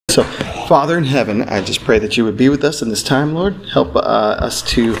So, Father in heaven, I just pray that you would be with us in this time, Lord. Help us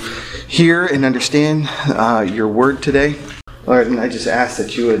to hear and understand your word today. Lord, and I just ask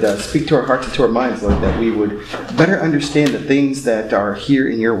that you would speak to our hearts and to our minds, Lord, that we would better understand the things that are here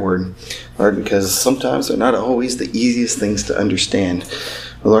in your word, Lord, because sometimes they're not always the easiest things to understand.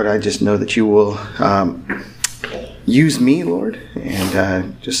 But Lord, I just know that you will use me, Lord,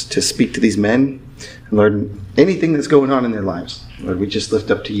 and just to speak to these men. And Lord, anything that's going on in their lives, Lord, we just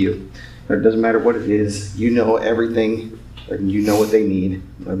lift up to you. Lord, it doesn't matter what it is. You know everything, and you know what they need.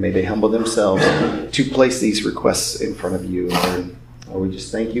 Lord, may they humble themselves to place these requests in front of you. Lord, we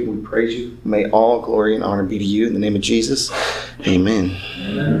just thank you. We praise you. May all glory and honor be to you. In the name of Jesus, amen.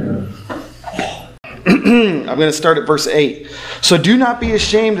 Amen. I'm going to start at verse 8. So do not be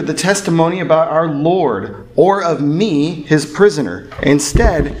ashamed of the testimony about our Lord or of me, his prisoner.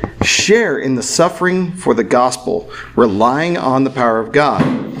 Instead, share in the suffering for the gospel, relying on the power of God.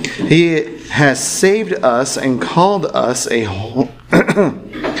 He has saved us and called us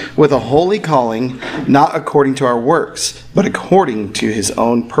with a holy calling, not according to our works, but according to his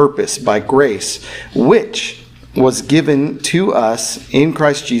own purpose by grace, which was given to us in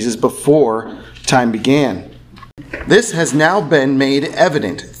Christ Jesus before time began. This has now been made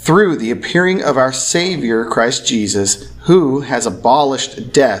evident through the appearing of our Savior Christ Jesus, who has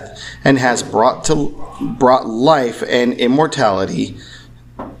abolished death and has brought life and immortality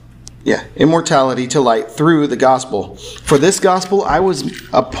to light through the gospel. For this gospel I was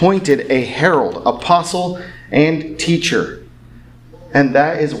appointed a herald, apostle, and teacher, and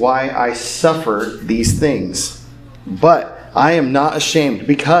that is why I suffer these things. But I am not ashamed,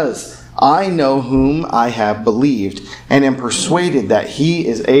 because I know whom I have believed, and am persuaded that he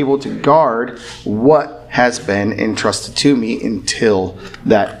is able to guard what has been entrusted to me until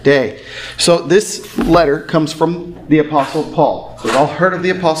that day. So this letter comes from the Apostle Paul. We've all heard of the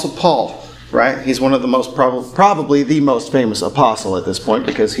Apostle Paul, right? He's one of the most probably the most famous apostle at this point,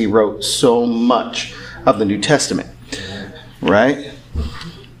 because he wrote so much of the New Testament, right?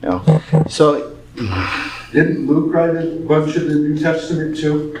 So didn't Luke write a bunch of the New Testament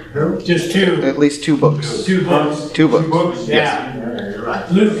too? Just two. At least two books. Two books. Two books. Yeah. You're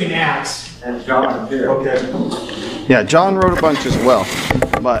right. Luke and Acts. And John too. Okay. Yeah, John wrote a bunch as well.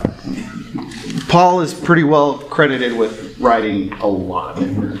 But Paul is pretty well credited with writing a lot.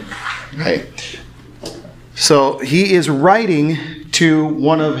 Right. So he is writing to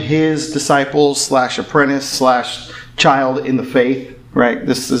one of his disciples / apprentice / child in the faith. Right.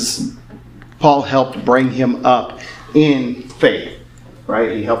 This is Paul helped bring him up in faith, right?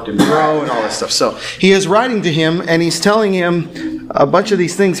 He helped him grow and all this stuff. So he is writing to him, and he's telling him a bunch of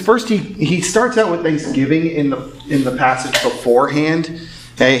these things. First, he starts out with thanksgiving in the passage beforehand.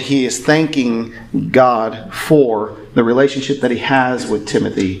 Okay? He is thanking God for the relationship that he has with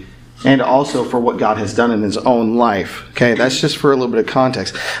Timothy, and also for what God has done in his own life. Okay, that's just for a little bit of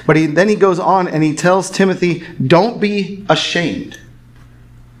context. But then he goes on and he tells Timothy, don't be ashamed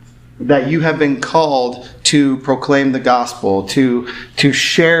that you have been called to proclaim the gospel, to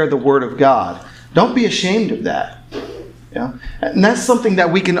share the word of God. Don't be ashamed of that. Yeah? And that's something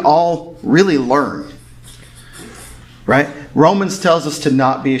that we can all really learn. Right? Romans tells us to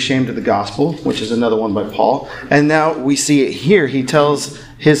not be ashamed of the gospel, which is another one by Paul. And now we see it here. He tells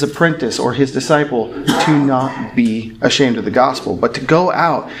his apprentice or his disciple to not be ashamed of the gospel, but to go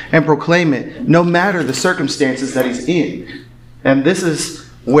out and proclaim it no matter the circumstances that he's in. And this is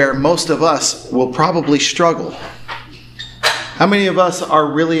where most of us will probably struggle. How many of us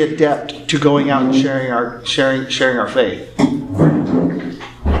are really adept to going out and sharing our faith?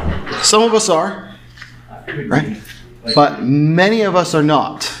 Some of us are, right? But many of us are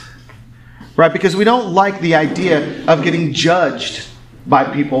not, right? Because we don't like the idea of getting judged by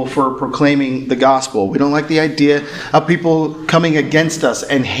people for proclaiming the gospel. We don't like the idea of people coming against us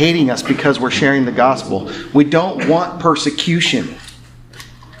and hating us because we're sharing the gospel. We don't want persecution.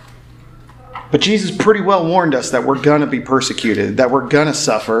 But Jesus pretty well warned us that we're going to be persecuted, that we're going to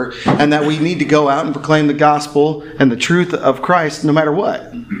suffer, and that we need to go out and proclaim the gospel and the truth of Christ no matter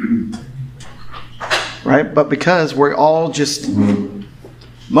what. Right? But because we're all just,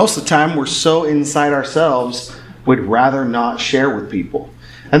 most of the time, we're so inside ourselves, we'd rather not share with people.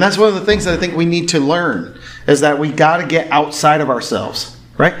 And that's one of the things that I think we need to learn, is that we got to get outside of ourselves.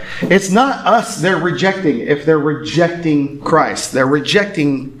 Right? It's not us they're rejecting if they're rejecting Christ. They're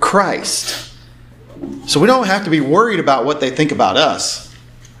rejecting Christ. So we don't have to be worried about what they think about us.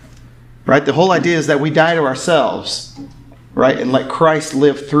 Right? The whole idea is that we die to ourselves, right? And let Christ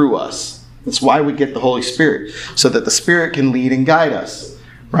live through us. That's why we get the Holy Spirit, so that the Spirit can lead and guide us.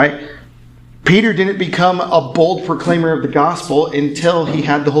 Right? Peter didn't become a bold proclaimer of the gospel until he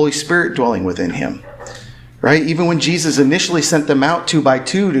had the Holy Spirit dwelling within him. Right? Even when Jesus initially sent them out 2 by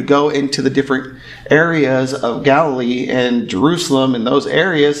 2 to go into the different areas of Galilee and Jerusalem and those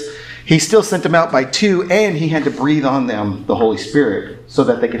areas, he still sent them out by 2, and he had to breathe on them the Holy Spirit so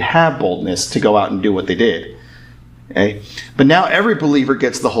that they could have boldness to go out and do what they did. Okay? But now every believer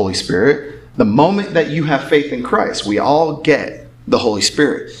gets the Holy Spirit. The moment that you have faith in Christ, we all get the Holy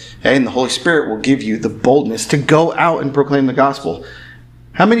Spirit. Okay? And the Holy Spirit will give you the boldness to go out and proclaim the gospel.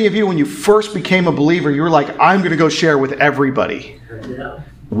 How many of you, when you first became a believer, you were like, I'm going to go share with everybody? Yeah.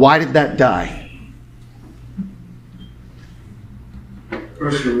 Why did that die?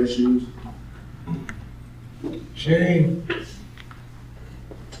 Personal issues. Shame.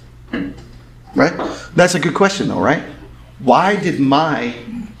 Right? That's a good question, though, right? Why did my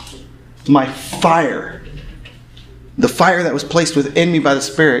fire, the fire that was placed within me by the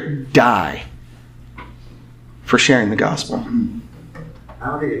Spirit, die for sharing the gospel? I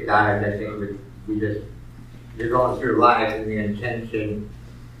don't think it dies. I think you're going through life and the intention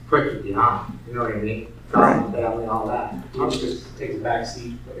pushes you on. You know what I mean? Right. Family, all that. It just takes a back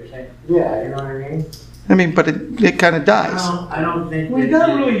seat, what you're saying. Yeah, you know what I mean? I mean, but it kind of dies. I don't think. Well, you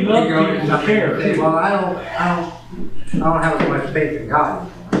gotta really love people to care. Well, I don't have as much faith in God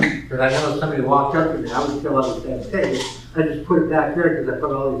anymore. Because I know if somebody walked up to me, I would still have the same faith. I just put it back there because I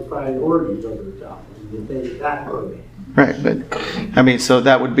put all these priorities over the top. And the faith that put me. Right, but I mean, so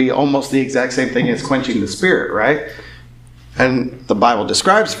that would be almost the exact same thing as quenching the Spirit, right? And the Bible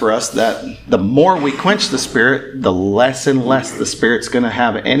describes for us that the more we quench the Spirit, the less and less the Spirit's going to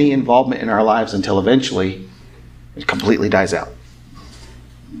have any involvement in our lives until eventually it completely dies out.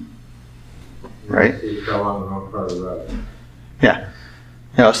 Right? You fell on the wrong part of the road. Yeah.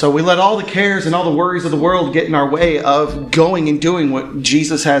 You know, so we let all the cares and all the worries of the world get in our way of going and doing what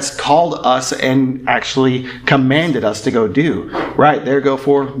Jesus has called us and actually commanded us to go do. Right, there go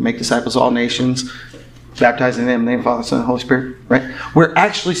for, make disciples of all nations, baptizing them in the name of the Father, Son, and Holy Spirit. Right? We're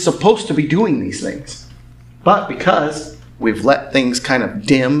actually supposed to be doing these things. But because we've let things kind of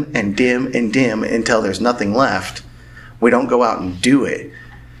dim and dim and dim until there's nothing left, we don't go out and do it.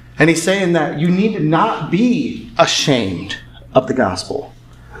 And he's saying that you need to not be ashamed of the gospel.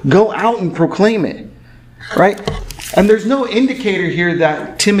 Go out and proclaim it, right? And there's no indicator here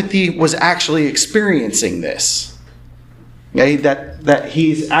that Timothy was actually experiencing this. Okay? That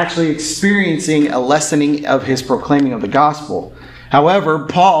he's actually experiencing a lessening of his proclaiming of the gospel. However,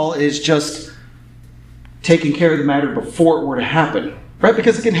 Paul is just taking care of the matter before it were to happen, right?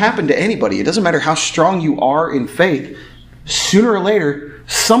 Because it can happen to anybody. It doesn't matter how strong you are in faith. Sooner or later,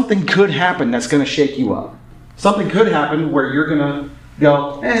 something could happen that's going to shake you up. Something could happen where you're going to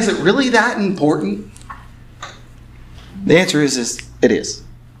go, is it really that important? The answer is it is.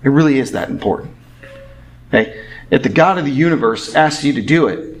 It really is that important. Okay? If the God of the universe asks you to do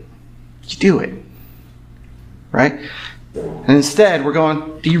it, you do it. Right? And instead, we're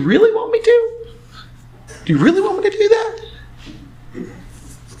going, do you really want me to? Do you really want me to do that?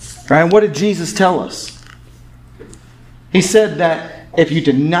 Right? And what did Jesus tell us? He said that if you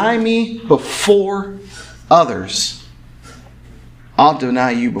deny me before others, I'll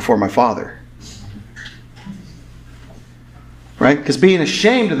deny you before my Father. Right? Because being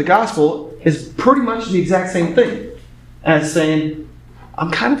ashamed of the gospel is pretty much the exact same thing as saying, I'm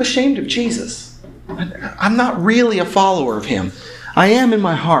kind of ashamed of Jesus. I'm not really a follower of him. I am in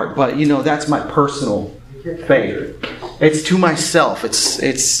my heart, but that's my personal faith. It's to myself.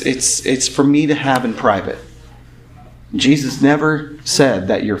 It's for me to have in private. Jesus never said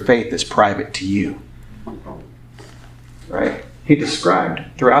that your faith is private to you. Right? He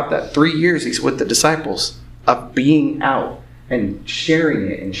described throughout that 3 years he's with the disciples of being out and sharing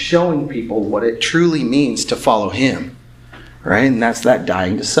it and showing people what it truly means to follow him. Right? And that's that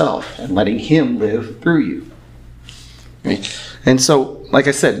dying to self and letting him live through you. Right? And so, like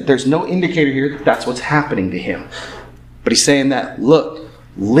I said, there's no indicator here that that's what's happening to him. But he's saying that, look,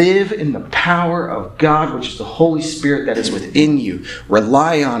 live in the power of God, which is the Holy Spirit that is within you.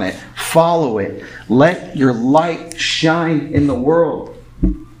 Rely on it. Follow it. Let your light shine in the world.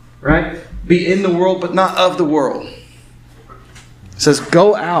 Right? Be in the world, but not of the world. It says,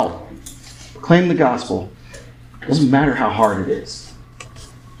 go out. Proclaim the gospel. It doesn't matter how hard it is.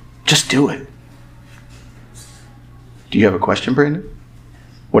 Just do it. Do you have a question, Brandon?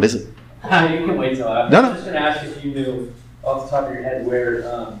 What is it? You can wait till after. No. I'm just going to ask if you knew off the top of your head where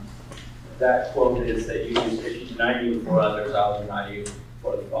that quote is that you use, if you deny me before others, I will deny you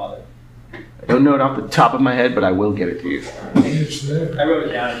before the Father. I don't know it off the top of my head, but I will get it to you. It's there. I wrote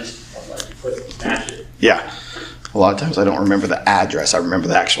it down and just like, match it. Yeah. A lot of times I don't remember the address. I remember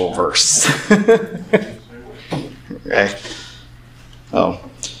the actual verse. Okay. Oh.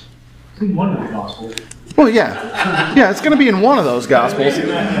 It's in one of the Gospels. Well, yeah. Yeah, it's going to be in one of those Gospels.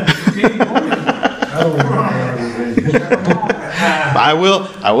 I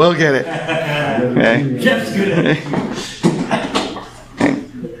will get it. Okay. Jeff's good at it. Okay.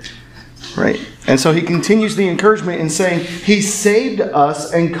 Right. And so he continues the encouragement in saying, he saved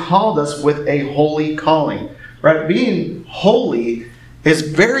us and called us with a holy calling. Right? Being holy is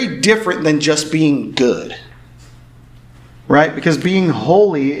very different than just being good. Right? Because being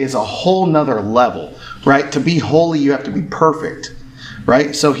holy is a whole nother level. Right? To be holy, you have to be perfect.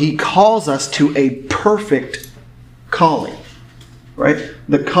 Right? So he calls us to a perfect calling. Right?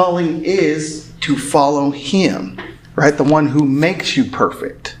 The calling is to follow him. Right? The one who makes you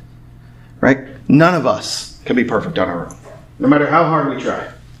perfect. Right? None of us can be perfect on our own. No matter how hard we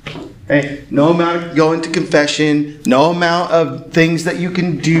try. Hey, no amount of going to confession, no amount of things that you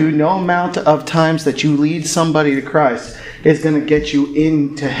can do, no amount of times that you lead somebody to Christ is going to get you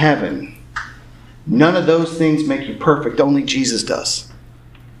into heaven. None of those things make you perfect. Only Jesus does.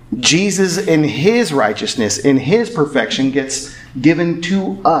 Jesus in his righteousness, in his perfection, gets given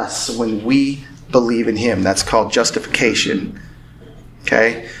to us when we believe in him. That's called justification.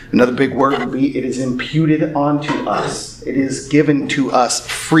 Okay? Another big word would be it is imputed onto us. It is given to us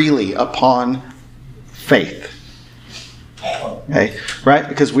freely upon faith. Okay? Right?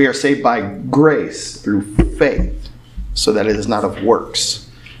 Because we are saved by grace through faith. So that it is not of works.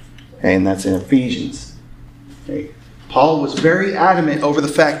 Okay? And that's in Ephesians. Okay? Paul was very adamant over the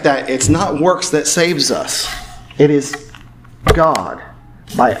fact that it's not works that saves us. It is God,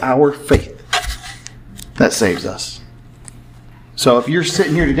 by our faith, that saves us. So if you're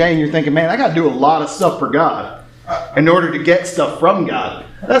sitting here today and you're thinking, man, I got to do a lot of stuff for God in order to get stuff from God,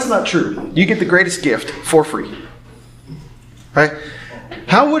 that's not true. You get the greatest gift for free. Right?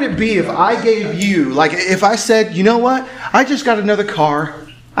 How would it be if I gave you, like if I said, you know what? I just got another car.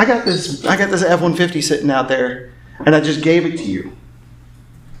 I got this F-150 sitting out there, and I just gave it to you.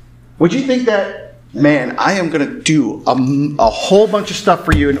 Would you think that, man, I am going to do a whole bunch of stuff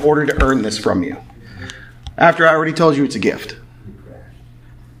for you in order to earn this from you? After I already told you it's a gift.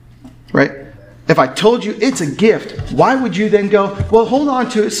 Right? If I told you it's a gift, why would you then go, well, hold on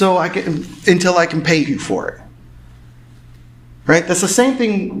to it until I can pay you for it? Right? That's the same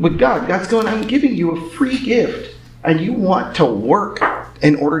thing with God. God's going, I'm giving you a free gift, and you want to work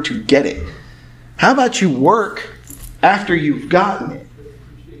in order to get it. How about you work after you've gotten it?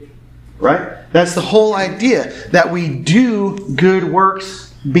 Right? That's the whole idea, that we do good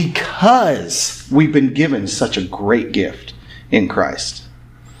works because we've been given such a great gift in Christ.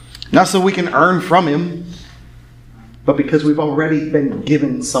 Not so we can earn from him, but because we've already been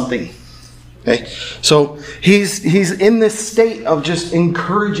given something. Okay? So he's in this state of just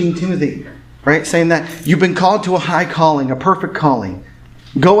encouraging Timothy, right? Saying that you've been called to a high calling, a perfect calling.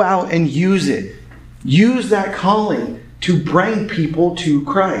 Go out and use it. Use that calling to bring people to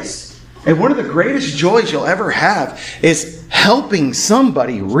Christ. And one of the greatest joys you'll ever have is helping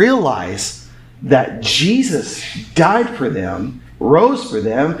somebody realize that Jesus died for them, rose for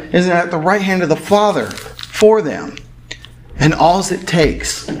them, is at the right hand of the Father for them. And all it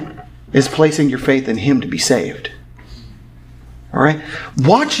takes is placing your faith in him to be saved. All right?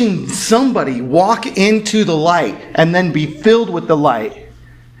 Watching somebody walk into the light and then be filled with the light,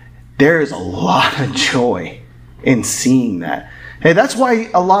 there is a lot of joy in seeing that. Hey, that's why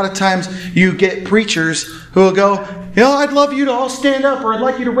a lot of times you get preachers who will go, I'd love you to all stand up, or I'd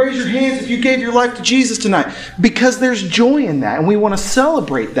like you to raise your hands if you gave your life to Jesus tonight. Because there's joy in that, and we want to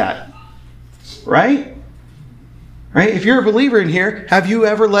celebrate that. Right? Right? If you're a believer in here, have you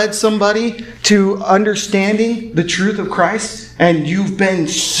ever led somebody to understanding the truth of Christ, and you've been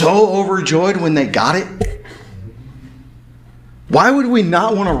so overjoyed when they got it? Why would we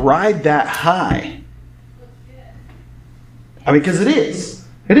not want to ride that high? I mean, because it is.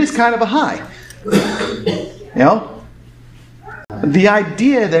 It is kind of a high. The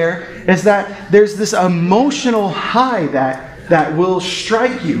idea there is that there's this emotional high that will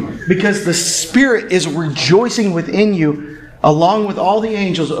strike you because the Spirit is rejoicing within you along with all the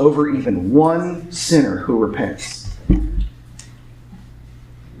angels over even one sinner who repents.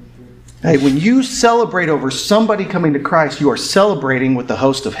 Hey, when you celebrate over somebody coming to Christ, you are celebrating with the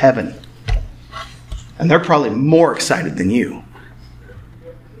host of heaven. And they're probably more excited than you.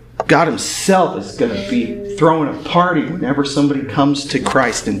 God himself is going to be throwing a party whenever somebody comes to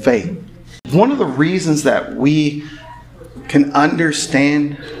Christ in faith. One of the reasons that we can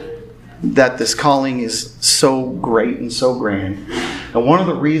understand that this calling is so great and so grand, and one of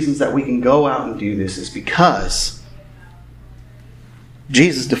the reasons that we can go out and do this is because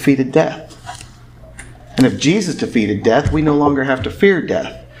Jesus defeated death. And if Jesus defeated death, we no longer have to fear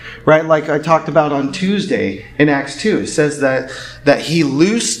death. Right? Like I talked about on Tuesday in Acts 2. It says that he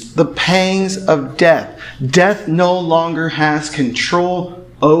loosed the pangs of death. Death no longer has control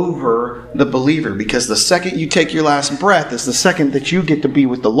over the believer, because the second you take your last breath is the second that you get to be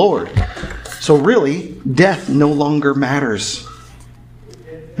with the Lord. So really, death no longer matters.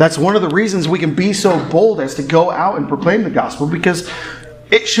 That's one of the reasons we can be so bold as to go out and proclaim the gospel, because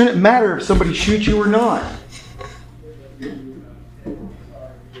it shouldn't matter if somebody shoots you or not.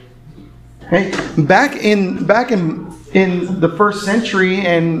 Hey, back in the first century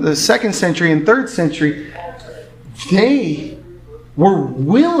and the second century and third century, they were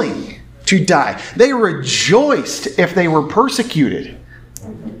willing to die. They rejoiced if they were persecuted.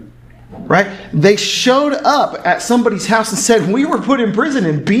 Right? They showed up at somebody's house and said, "We were put in prison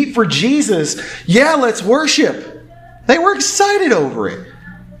and beat for Jesus. Yeah, let's worship." They were excited over it.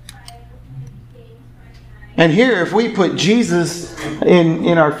 And here, if we put Jesus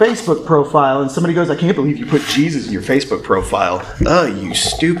in our Facebook profile and somebody goes, "I can't believe you put Jesus in your Facebook profile." Oh, you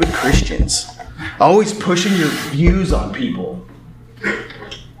stupid Christians. Always pushing your views on people.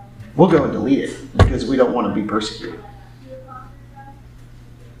 We'll go and delete it because we don't want to be persecuted.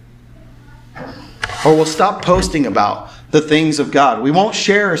 Or we'll stop posting about the things of God. We won't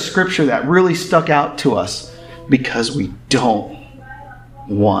share a scripture that really stuck out to us because we don't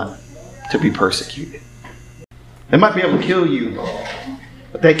want to be persecuted. They might be able to kill you,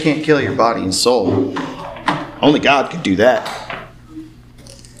 but they can't kill your body and soul. Only God could do that.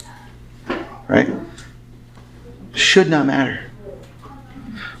 Right? Should not matter.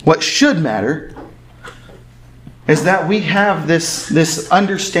 What should matter is that we have this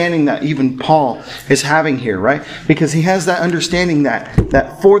understanding that even Paul is having here, right? Because he has that understanding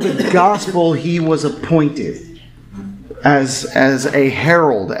that for the gospel he was appointed as a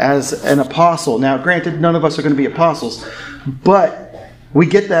herald, as an apostle. Now, granted, none of us are going to be apostles, but we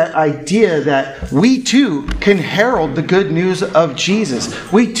get that idea that we too can herald the good news of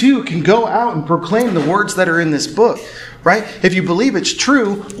Jesus. We too can go out and proclaim the words that are in this book, right? If you believe it's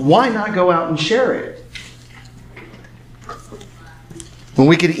true, why not go out and share it? When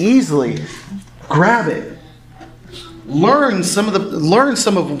we could easily grab it, learn some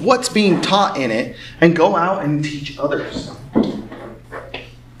of what's being taught in it, and go out and teach others.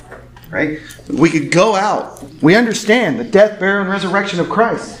 Right? We could go out. We understand the death, burial, and resurrection of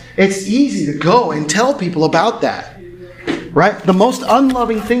Christ. It's easy to go and tell people about that. Right? The most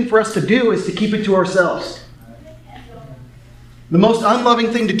unloving thing for us to do is to keep it to ourselves. The most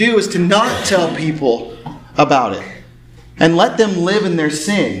unloving thing to do is to not tell people about it and let them live in their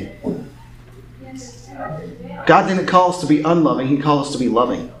sin. God didn't call us to be unloving. He called us to be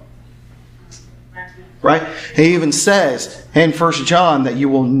loving. Right? He even says in 1 John that you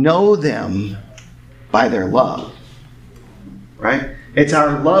will know them by their love. Right? It's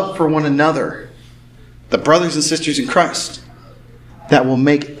our love for one another, the brothers and sisters in Christ, that will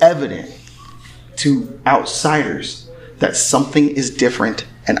make evident to outsiders that something is different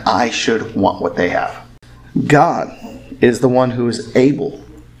and I should want what they have. God is the one who is able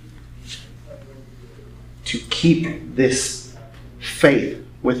to keep this faith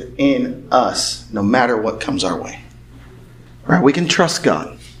within us no matter what comes our way. Right? We can trust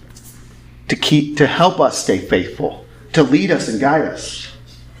God to help us stay faithful, to lead us and guide us.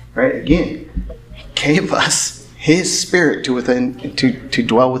 Right? Again, He gave us His Spirit to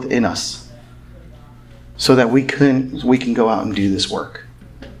dwell within us so that we can go out and do this work.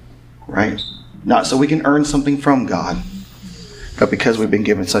 Right? Not so we can earn something from God, but because we've been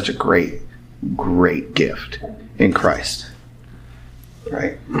given such a great gift in Christ.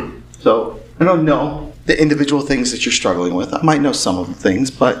 Right? So, I don't know the individual things that you're struggling with. I might know some of the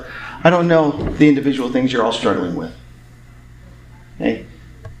things, but I don't know the individual things you're all struggling with. Okay?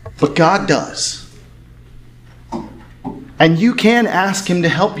 But God does. And you can ask Him to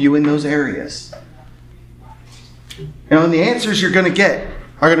help you in those areas. And the answers you're going to get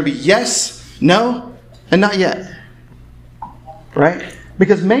are going to be yes, no, and not yet. Right?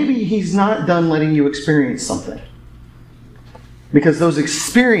 Because maybe He's not done letting you experience something. Because those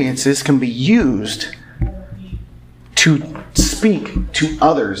experiences can be used to speak to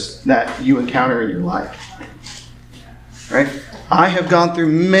others that you encounter in your life. Right? I have gone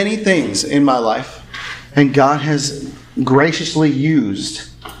through many things in my life, and God has graciously used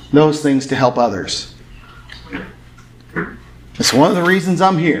those things to help others. It's one of the reasons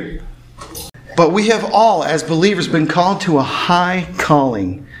I'm here. But we have all, as believers, been called to a high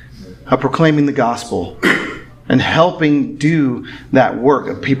calling of proclaiming the gospel and helping do that work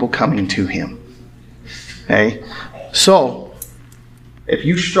of people coming to Him. Okay? So, if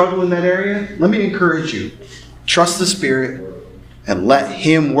you struggle in that area, let me encourage you. Trust the Spirit and let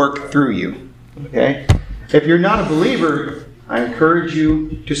Him work through you. Okay? If you're not a believer, I encourage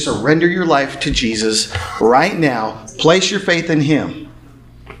you to surrender your life to Jesus right now. Place your faith in Him.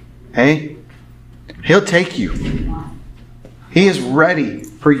 Okay? He'll take you. He is ready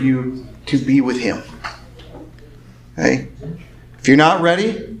for you to be with Him. Okay? If you're not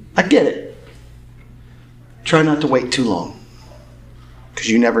ready, I get it. Try not to wait too long. Because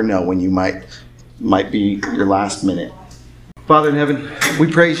you never know when you might be your last minute. Father in heaven,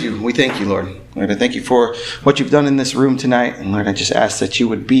 we praise you. We thank you, Lord. Lord, I thank you for what you've done in this room tonight. And Lord, I just ask that you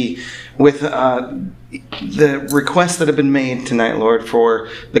would be with the requests that have been made tonight, Lord, for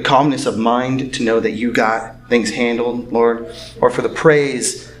the calmness of mind to know that you got things handled, Lord, or for the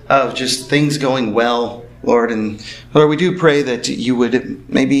praise of just things going well, Lord. And Lord, we do pray that you would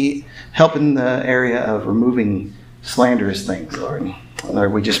maybe help in the area of removing slanderous things, Lord.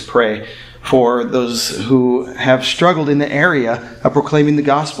 Lord, we just pray for those who have struggled in the area of proclaiming the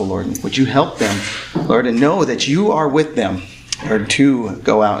gospel, Lord. Would you help them, Lord, and know that you are with them, Lord, to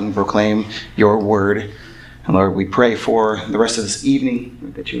go out and proclaim your word. And Lord, we pray for the rest of this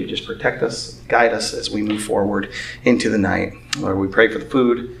evening, that you would just protect us, guide us as we move forward into the night. Lord, we pray for the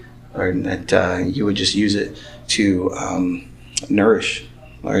food, Lord, that you would just use it to nourish,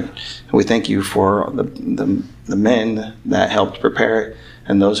 Lord. And we thank you for the men that helped prepare it,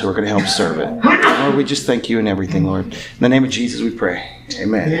 and those who are going to help serve it. Lord, we just thank you in everything, Lord. In the name of Jesus we pray.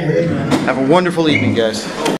 Amen. Have a wonderful evening, guys.